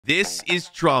This is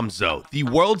Tromsø, the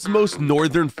world's most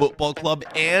northern football club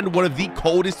and one of the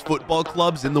coldest football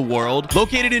clubs in the world.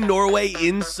 Located in Norway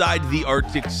inside the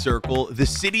Arctic Circle, the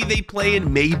city they play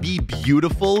in may be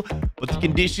beautiful, but the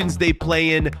conditions they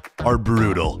play in are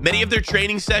brutal. Many of their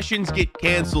training sessions get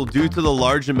canceled due to the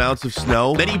large amounts of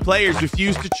snow. Many players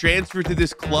refuse to transfer to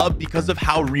this club because of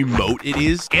how remote it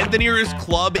is, and the nearest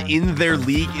club in their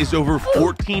league is over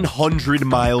 1,400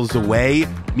 miles away,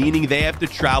 meaning they have to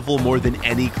travel more than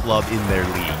any club in their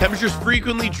league. Temperatures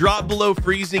frequently drop below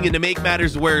freezing, and to make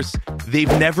matters worse,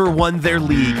 they've never won their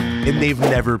league and they've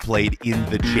never played in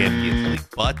the Champions League.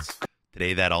 But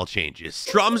today that all changes.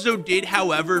 Tromsø did,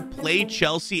 however, play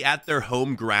Chelsea at their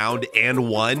home ground and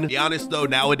won. To be honest though,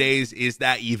 nowadays, is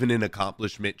that even an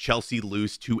accomplishment? Chelsea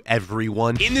lose to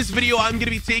everyone. In this video, I'm going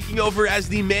to be taking over as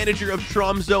the manager of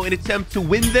Tromsø in an attempt to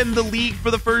win them the league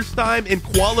for the first time and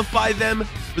qualify them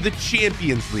for the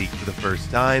Champions League for the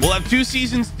first time. We'll have 2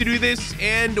 seasons to do this,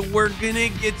 and we're gonna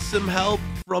get some help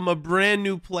from a brand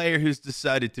new player who's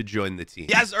decided to join the team.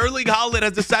 Yes, Erling Haaland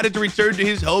has decided to return to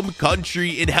his home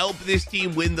country and help this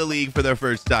team win the league for their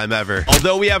first time ever.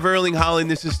 Although we have Erling Haaland,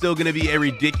 this is still going to be a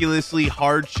ridiculously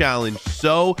hard challenge.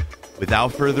 So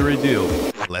without further ado,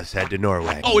 let's head to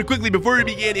Norway. Oh, and quickly, before we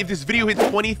begin, if this video hits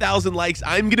 20,000 likes,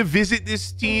 I'm going to visit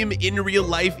this team in real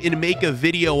life and make a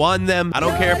video on them. I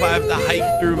don't care if I have to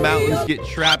hike through mountains, get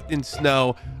trapped in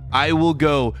snow. I will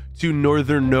go to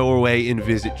northern Norway and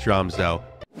visit Tromsø.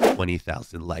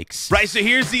 20,000 likes. Right, so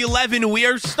here's the 11 we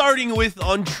are starting with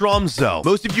on Tromsø.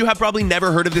 Most of you have probably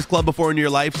never heard of this club before in your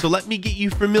life, so let me get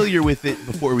you familiar with it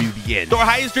before we begin. So our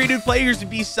highest rated players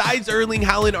besides Erling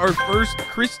Haaland are first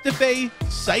Christophe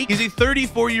Syk. He's a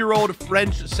 34-year-old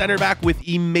French center back with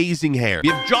amazing hair. We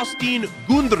have Justin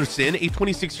Gundersen, a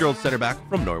 26-year-old center back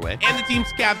from Norway. And the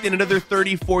team's captain, another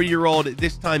 34-year-old,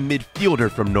 this time midfielder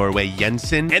from Norway,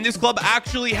 Jensen. And this club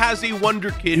actually has a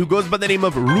wonder kid who goes by the name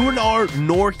of Runar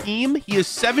Norheim. He is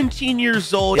 17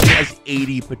 years old and has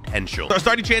 80 potential. So our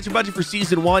starting transfer budget for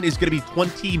season 1 is going to be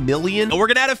 20 million. And we're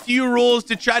going to add a few rules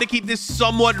to try to keep this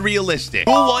somewhat realistic.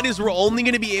 Rule 1 is we're only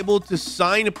going to be able to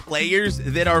sign players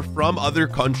that are from other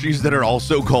countries that are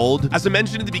also cold. As I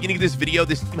mentioned at the beginning of this video,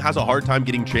 this team has a hard time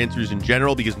getting transfers in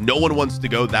general because no one wants to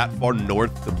go that far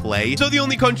north to play. So the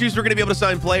only countries we're going to be able to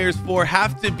sign players for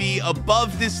have to be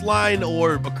above this line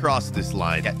or across this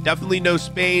line. Yeah, definitely no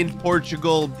Spain,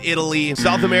 Portugal, Italy,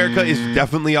 South America is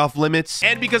definitely off limits.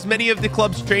 And because many of the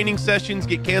club's training sessions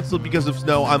get canceled because of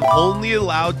snow, I'm only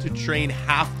allowed to train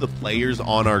half the players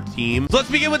on our team. So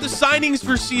let's begin with the signings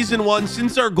for season 1.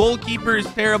 Since our goalkeeper is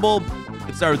terrible,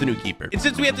 let's start with a new keeper. And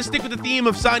since we have to stick with the theme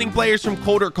of signing players from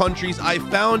colder countries, I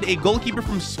found a goalkeeper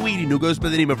from Sweden who goes by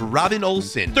the name of Robin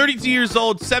Olsen. 32 years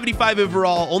old, 75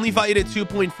 overall, only valued at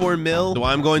 2.4 mil. So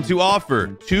I'm going to offer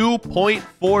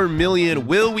 2.4 million.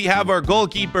 Will we have our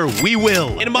goalkeeper? We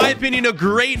will. In my opinion, a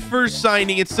great first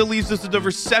signing. It still leaves us with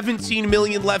over 17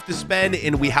 million left to spend,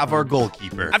 and we have our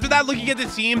goalkeeper. After that, looking at the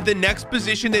team, the next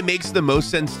position that makes the most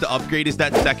sense to upgrade is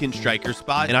that second striker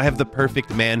spot, and I have the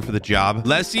perfect man for the job.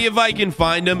 Let's see if I can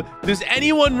find him. Does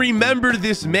anyone remember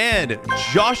this man?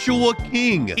 Joshua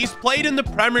King. He's played in the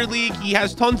Premier League. He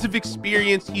has tons of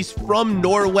experience. He's from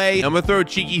Norway. I'm gonna throw a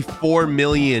cheeky £4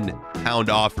 million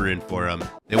offer in for him.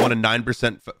 They want a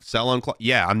 9% sell on.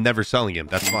 Yeah, I'm never selling him.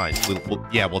 That's fine.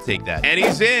 We'll take that. And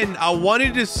he's in. I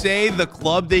wanted to say the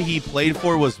club that he played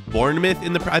for was Bournemouth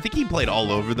in the. I think he played all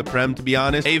over the Prem, to be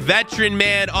honest. A veteran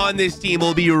man on this team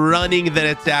will be running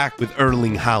the attack with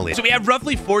Erling Haaland. So we have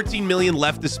roughly 14 million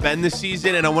left to spend this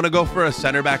season, and I want to go for a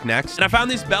center back next. And I found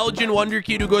this Belgian wonder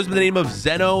kid who goes by the name of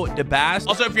Zeno de Bast.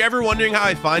 Also, if you're ever wondering how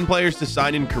I find players to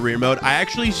sign in career mode, I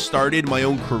actually started my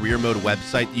own career mode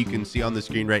website that you can see on the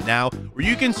screen right now, where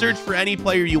you can search for any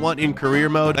player you want in career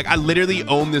mode. Like, I literally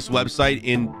own this website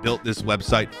and built this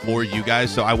website for you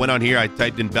guys. So I went on here, I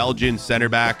typed in Belgian center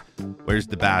back. Where's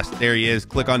the Bast? There he is.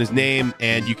 Click on his name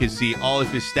and you can see all of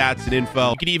his stats and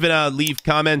info. You can even leave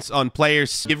comments on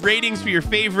players, give ratings for your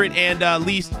favorite and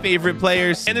least favorite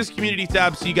players, and this community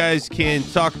tab so you guys can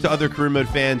talk to other career mode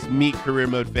fans, meet career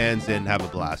mode fans, and have a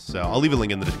blast. So I'll leave a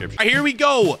link in the description. All right, here we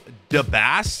go. De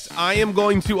Bast. I am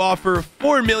going to offer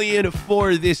 4 million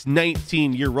for this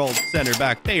 19-year-old center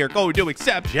back. They are going to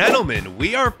accept. Gentlemen,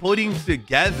 we are putting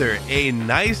together a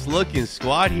nice looking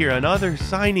squad here. Another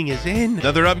signing is in.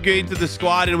 Another upgrade to the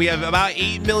squad, and we have about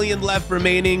 8 million left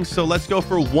remaining. So let's go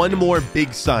for one more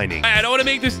big signing. I don't want to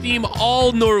make this team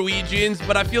all Norwegians,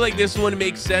 but I feel like this one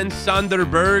makes sense. Sander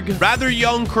Berg, rather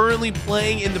young, currently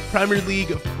playing in the Premier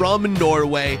League from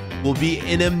Norway, will be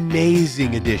an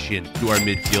amazing addition to our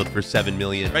midfield for for 7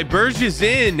 million. Right, Burge is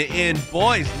in, and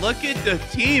boys, look at the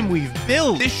team we've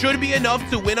built. This should be enough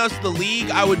to win us the league.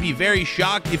 I would be very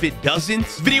shocked if it doesn't.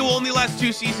 This video will only last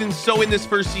 2 seasons, so in this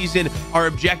first season, our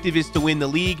objective is to win the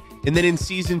league. And then in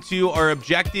season 2, our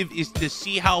objective is to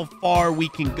see how far we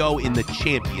can go in the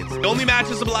Champions. The only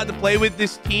matches I'm allowed to play with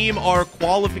this team are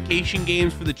qualification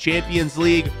games for the Champions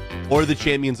League or the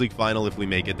Champions League final if we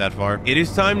make it that far. It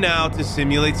is time now to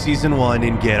simulate season 1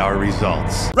 and get our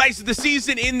results. Right, so the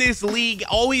season in this league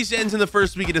always ends in the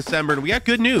first week of December, and we got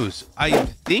good news. I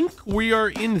think we are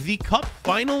in the cup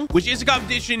final, which is a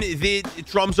competition that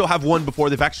Tromsø have won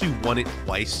before. They've actually won it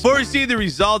twice. Before we see the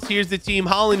results, here's the team.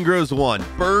 Holland grows 1.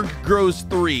 Berg grows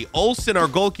 3. Olsen, our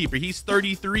goalkeeper, he's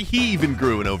 33. He even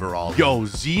grew an overall. Yo,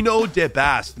 Zeno de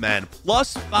Bast, man,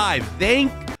 +5.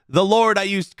 Thank the Lord I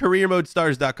used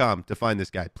careermodestars.com to find this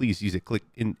guy. Please use it. Click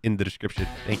in the description.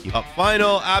 Thank you. Up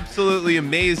final, absolutely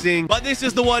amazing. But this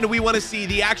is the one we want to see,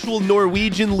 the actual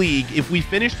Norwegian league. If we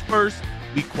finish first,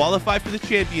 we qualify for the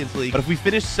Champions League. But if we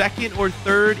finish second or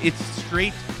third, it's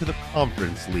straight to the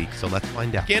Conference League. So let's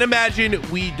find out. Can't imagine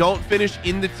we don't finish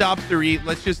in the top 3.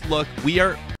 Let's just look. We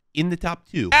are in the top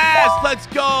 2. Yes, let's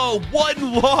go.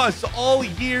 1 loss all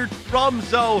year.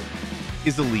 Tromsø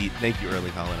is elite. Thank you,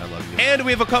 Erling Haaland. I love you. And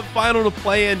we have a cup final to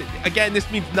play in. Again,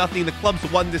 this means nothing. The club's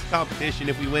won this competition.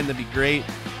 If we win, that'd be great.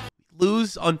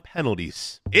 Lose on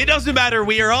penalties. It doesn't matter.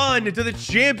 We are on to the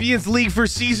Champions League for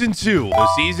season 2. So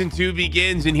season 2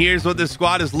 begins, and here's what the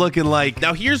squad is looking like.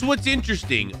 Now, here's what's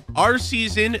interesting. Our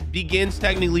season begins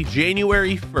technically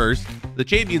January 1st. The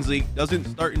Champions League doesn't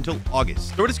start until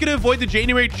August. So we're just going to avoid the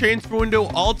January transfer window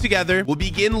altogether. We'll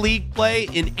begin league play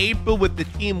in April with the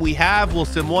team we have. We'll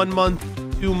sim 1 month,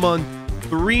 2 month,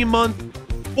 3 month,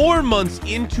 4 months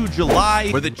into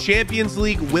July, where the Champions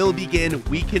League will begin.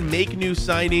 We can make new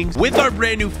signings with our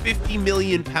brand new £50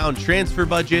 million transfer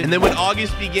budget. And then when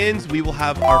August begins, we will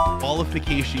have our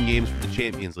qualification games for the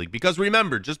Champions League. Because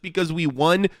remember, just because we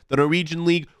won the Norwegian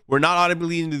League, we're not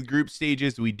automatically into the group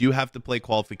stages. We do have to play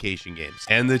qualification games.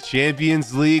 And the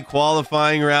Champions League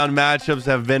qualifying round matchups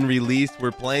have been released.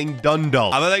 We're playing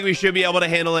Dundalk. I think we should be able to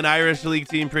handle an Irish League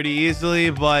team pretty easily,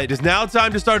 but it is now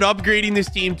time to start upgrading this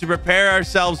team to prepare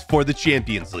ourselves for the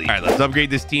Champions League. All right, let's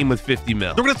upgrade this team with 50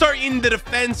 mil. So we're going to start in the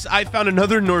defense. I found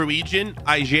another Norwegian,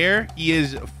 Iger. He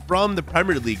is from the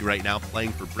Premier League right now,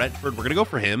 playing for Brentford. We're going to go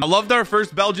for him. I loved our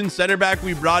first Belgian center back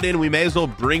we brought in. We may as well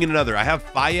bring in another. I have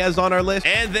Fayez on our list.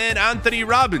 And then Anthony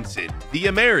Robinson, the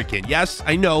American. Yes,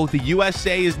 I know the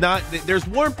USA is not, there's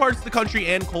warm parts of the country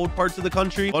and cold parts of the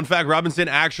country. Fun fact, Robinson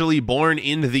actually born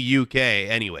in the UK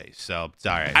anyway, so it's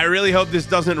all right. I really hope this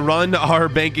doesn't run our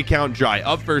bank account dry.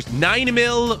 Up first, 9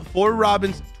 mil for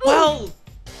Robinson. 12.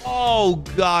 Oh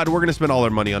God, we're gonna spend all our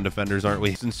money on defenders, aren't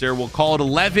we? Sincere, we'll call it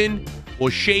 11. We'll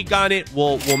shake on it.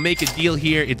 We'll make a deal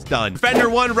here. It's done. Defender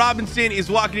 1, Robinson, is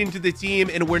walking into the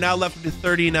team, and we're now left with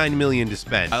 39 million to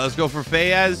spend. Let's go for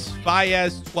Fayez.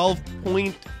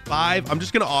 12.5. I'm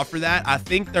just gonna offer that. I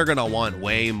think they're gonna want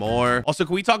way more. Also,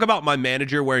 can we talk about my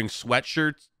manager wearing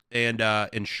sweatshirts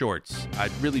and shorts? I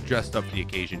really dressed up for the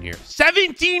occasion here.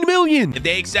 17 million. If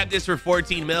they accept this for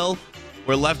 14 mil,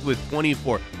 we're left with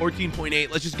 24,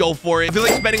 14.8. Let's just go for it. I feel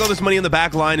like spending all this money on the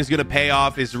back line is going to pay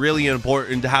off. It's really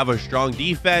important to have a strong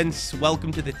defense.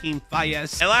 Welcome to the team,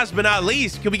 Fayez. And last but not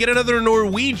least, can we get another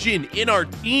Norwegian in our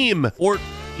team?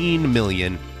 14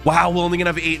 million. Wow, we're only gonna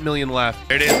have 8 million left.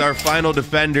 There it is, our final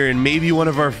defender, and maybe one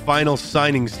of our final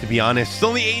signings, to be honest. It's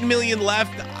only 8 million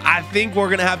left. I think we're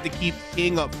gonna have to keep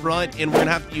King up front, and we're gonna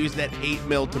have to use that 8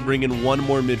 mil to bring in one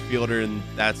more midfielder, and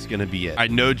that's gonna be it.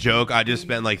 No joke, I just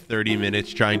spent like 30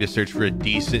 minutes trying to search for a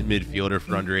decent midfielder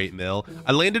for under 8 mil.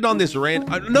 I landed on this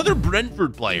another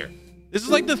Brentford player. This is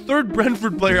like the 3rd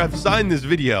Brentford player I've signed this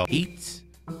video.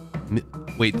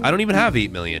 Wait, I don't even have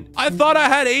 8 million. I thought I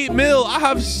had 8 mil. I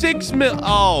have 6 mil.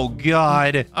 Oh,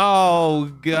 God.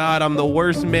 Oh, God. I'm the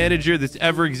worst manager that's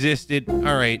ever existed.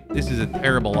 All right. This is a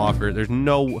terrible offer. There's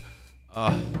no...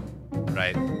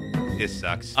 right. This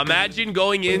sucks. Imagine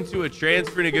going into a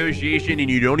transfer negotiation and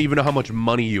you don't even know how much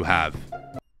money you have.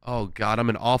 Oh, God, I'm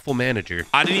an awful manager.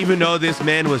 I didn't even know this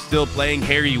man was still playing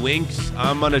Harry Winks.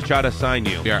 I'm going to try to sign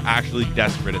you. We are actually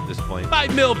desperate at this point.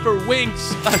 5 mil for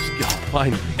Winks. Let's go.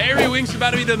 Fine. Harry Winks is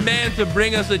about to be the man to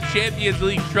bring us a Champions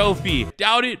League trophy.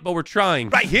 Doubt it, but we're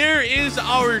trying. Right, here is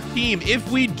our team.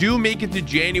 If we do make it to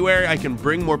January, I can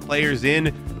bring more players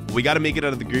in. We got to make it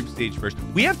out of the group stage first.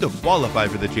 We have to qualify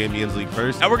for the Champions League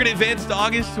first. Now we're going to advance to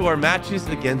August to our matches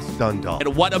against Dundalk.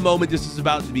 And what a moment this is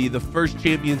about to be. The first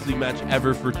Champions League match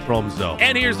ever for Tromsø.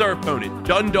 And here's our opponent,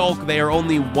 Dundalk. They are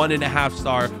only 1.5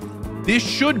 star. This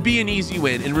should be an easy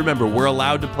win. And remember, we're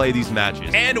allowed to play these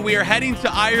matches. And we are heading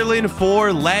to Ireland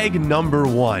for leg number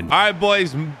 1. All right,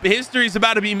 boys. History's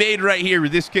about to be made right here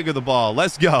with this kick of the ball.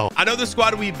 Let's go. I know the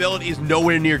squad we built is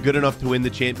nowhere near good enough to win the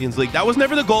Champions League. That was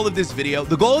never the goal of this video.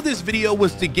 The goal of this video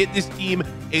was to get this team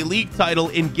a league title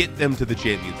and get them to the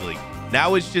Champions League.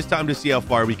 Now it's just time to see how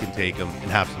far we can take them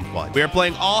and have some fun. We are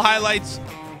playing all highlights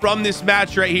from this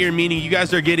match right here, meaning you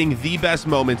guys are getting the best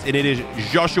moments, and it is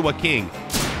Joshua King.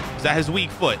 Is that his weak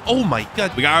foot? Oh my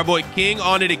God. We got our boy King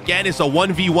on it again. It's a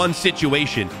 1v1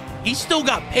 situation. He's still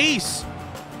got pace.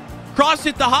 Cross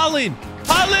it to Holland.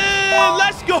 Holland,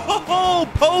 let's go.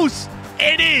 Post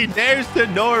it in. There's the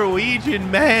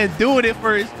Norwegian man doing it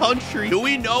for his country. Do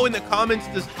we know in the comments,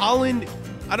 does Holland...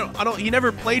 he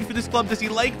never played for this club. Does he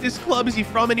like this club? Is he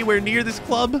from anywhere near this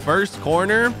club? First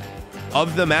corner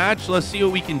of the match. Let's see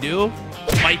what we can do.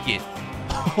 Spike it.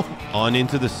 On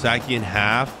into the second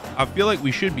half. I feel like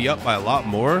we should be up by a lot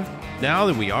more now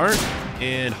than we are.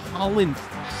 And Holland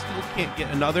still can't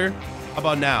get another. How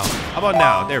about now? How about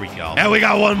now? There we go. And we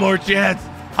got one more chance.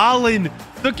 Holland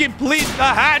to complete the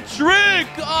hat trick.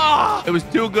 Oh, it was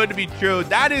too good to be true.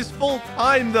 That is full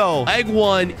time, though. Leg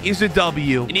 1 is a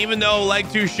W. And even though leg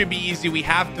 2 should be easy, we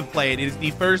have to play it. It is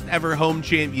the first ever home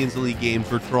Champions League game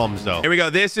for Tromsø. Here we go.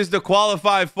 This is the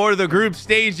qualify for the group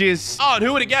stages. Oh, and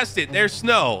who would have guessed it? There's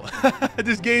snow.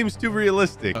 This game's too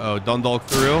realistic. Uh-oh, Dundalk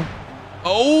through.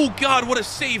 Oh, God, what a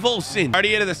save, Olsen.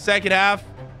 Already into the second half.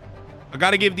 I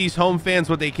got to give these home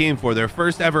fans what they came for. Their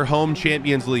first ever home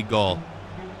Champions League goal.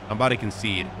 I'm about to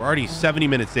concede. We're already 70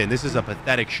 minutes in. This is a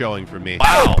pathetic showing for me.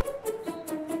 Wow.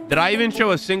 Did I even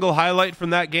show a single highlight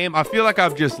from that game? I feel like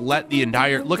I've just let the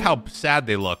entire... Look how sad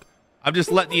they look. I've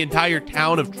just let the entire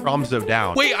town of Tromsø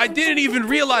down. Wait, I didn't even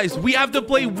realize we have to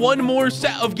play one more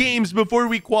set of games before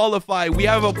we qualify. We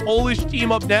have a Polish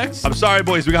team up next. I'm sorry,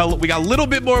 boys. We got a little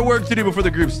bit more work to do before the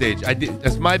group stage.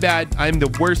 That's my bad. I'm the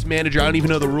worst manager. I don't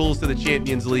even know the rules to the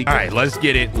Champions League. All right, let's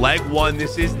get it. Leg 1.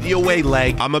 This is the away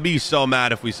leg. I'm gonna be so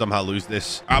mad if we somehow lose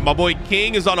this. All right, my boy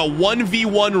King is on a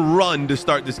 1v1 run to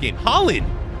start this game. Holland,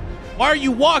 why are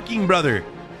you walking, brother?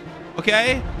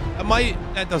 Okay,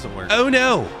 that doesn't work. Oh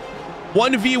no.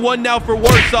 1v1 now for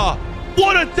Warsaw.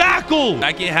 What a tackle!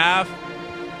 Second half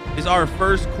is our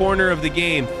first corner of the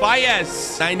game.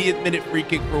 Fayez, 90th minute free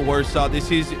kick for Warsaw.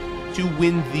 This is to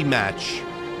win the match.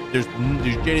 There's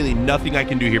genuinely nothing I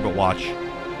can do here but watch.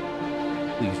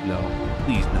 Please no.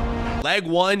 Please no. Leg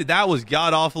 1, that was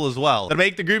god-awful as well. To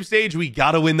make the group stage, we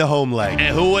gotta win the home leg.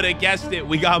 And who would have guessed it?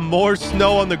 We got more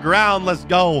snow on the ground. Let's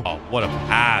go. Oh, what a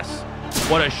pass.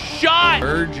 What a shot!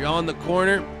 Urge on the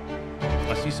corner.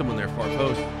 I see someone there, far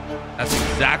post. That's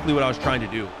exactly what I was trying to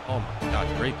do. Oh my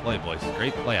God, great play, boys.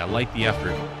 Great play. I like the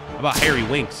effort. How about Harry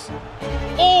Winks?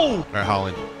 Oh! All right,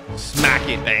 Holland. Smack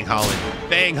it. Bang, Holland.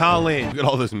 Bang, Holland. Look at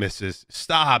all those misses.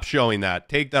 Stop showing that.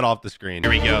 Take that off the screen.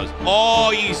 Here he goes.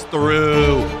 Oh, he's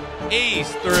through.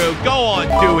 He's through. Go on,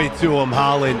 do it to him,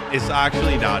 Holland. It's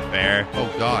actually not fair.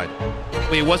 Oh, God.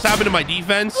 Wait, what's happened to my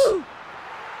defense?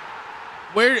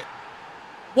 Where?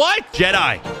 What?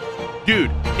 Jedi.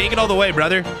 Dude, take it all the way,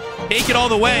 brother. Take it all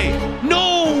the way.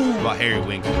 No! What about Harry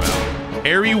Winks, bro?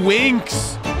 Harry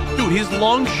Winks. Dude, his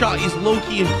long shot is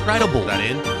low-key incredible. Is that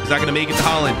in? Is that going to make it to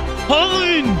Holland?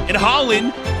 Holland! And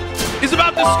Holland is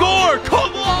about to score.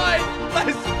 Come on!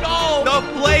 Let's go!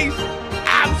 The place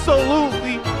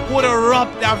absolutely would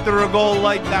erupt after a goal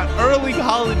like that. Erling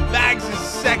Holland bags his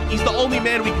second. He's the only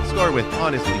man we can score with,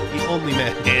 honestly. The only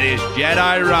man. It is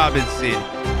Jedi Robinson.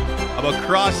 I'm gonna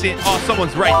cross it. Oh,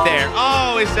 someone's right there.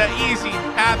 Oh, it's an easy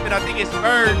tap, and I think it's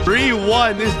earned.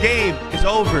 3-1. This game is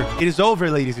over. It is over,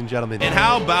 ladies and gentlemen. And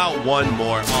how about one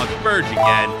more on Verge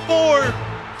again?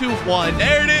 4-1.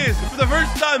 There it is. For the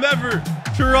first time ever,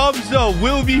 Tromsø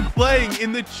will be playing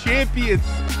in the Champions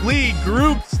League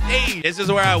group stage. This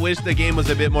is where I wish the game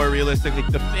was a bit more realistic. Like,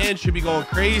 the fans should be going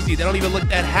crazy. They don't even look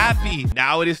that happy.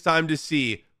 Now it is time to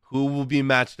see who will be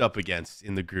matched up against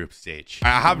in the group stage.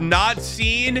 I have not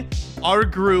seen our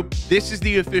group. This is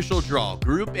the official draw.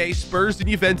 Group A, Spurs and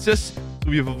Juventus. So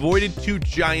we have avoided 2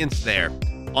 giants there.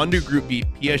 Under Group B,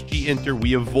 PSG, Inter.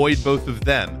 We avoid both of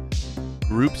them.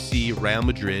 Group C, Real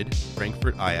Madrid,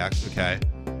 Frankfurt, Ajax. Okay.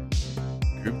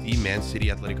 Group D, Man City,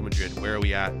 Atletico Madrid. Where are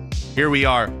we at? Here we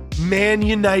are. Man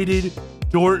United,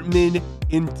 Dortmund,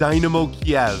 and Dynamo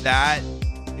Kiev. That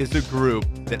is a group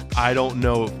that I don't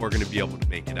know if we're going to be able to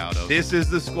make it out of. This is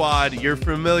the squad. You're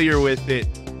familiar with it.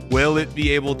 Will it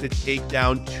be able to take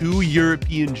down 2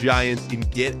 European giants and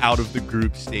get out of the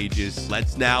group stages?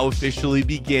 Let's now officially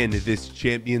begin this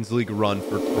Champions League run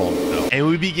for Tromsø. And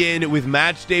we begin with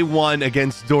match day 1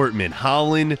 against Dortmund.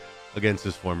 Holland against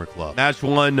his former club. Match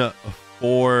 1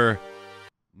 for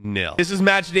This is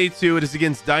match day 2. It is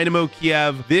against Dynamo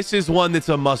Kiev. This is one that's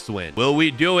a must-win. Will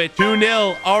we do it?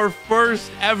 2-0, our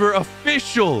first ever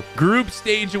official group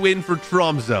stage win for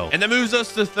Tromsø. And that moves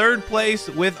us to 3rd place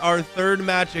with our 3rd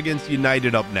match against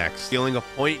United up next. Stealing a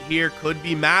point here could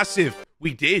be massive.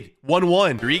 We did.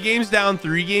 1-1. 3 games down,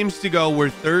 3 games to go. We're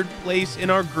 3rd place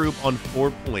in our group on 4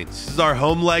 points. This is our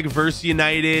home leg versus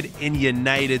United, and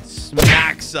United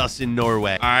smacks us in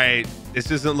Norway. All right,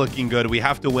 this isn't looking good. We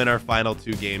have to win our final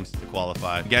 2 games to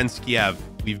qualify. Against Kiev,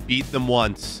 we've beat them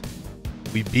once.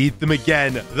 We beat them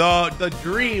again. The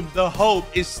dream, the hope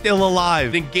is still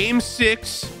alive. In game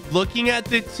 6, looking at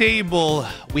the table,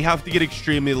 we have to get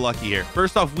extremely lucky here.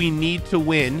 First off, we need to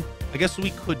win. I guess we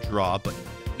could draw, but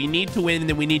we need to win, and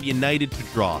then we need United to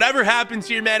draw. Whatever happens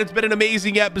here, man, it's been an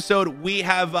amazing episode. We've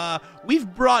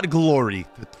brought glory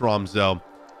to Tromsø.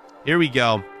 Here we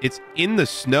go. It's in the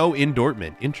snow in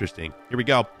Dortmund. Interesting. Here we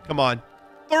go. Come on.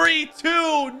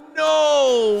 3-2.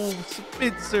 No.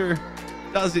 Spitzer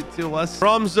does it to us.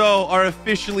 Tromsø are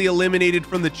officially eliminated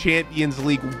from the Champions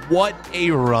League. What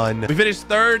a run. We finished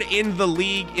 3rd in the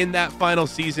league in that final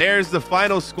season. There's the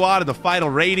final squad and the final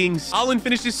ratings. Holland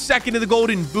finishes 2nd in the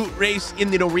Golden Boot race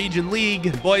in the Norwegian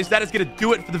League. Boys, that is going to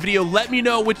do it for the video. Let me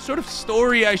know which sort of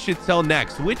story I should tell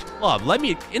next. Which club? Let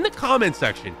me, in the comment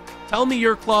section, tell me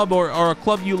your club or a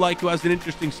club you like who has an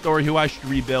interesting story who I should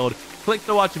rebuild. Click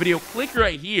to watch the video. Click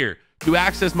right here to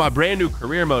access my brand new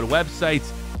career mode websites.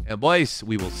 And boys,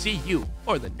 we will see you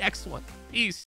for the next one. Peace.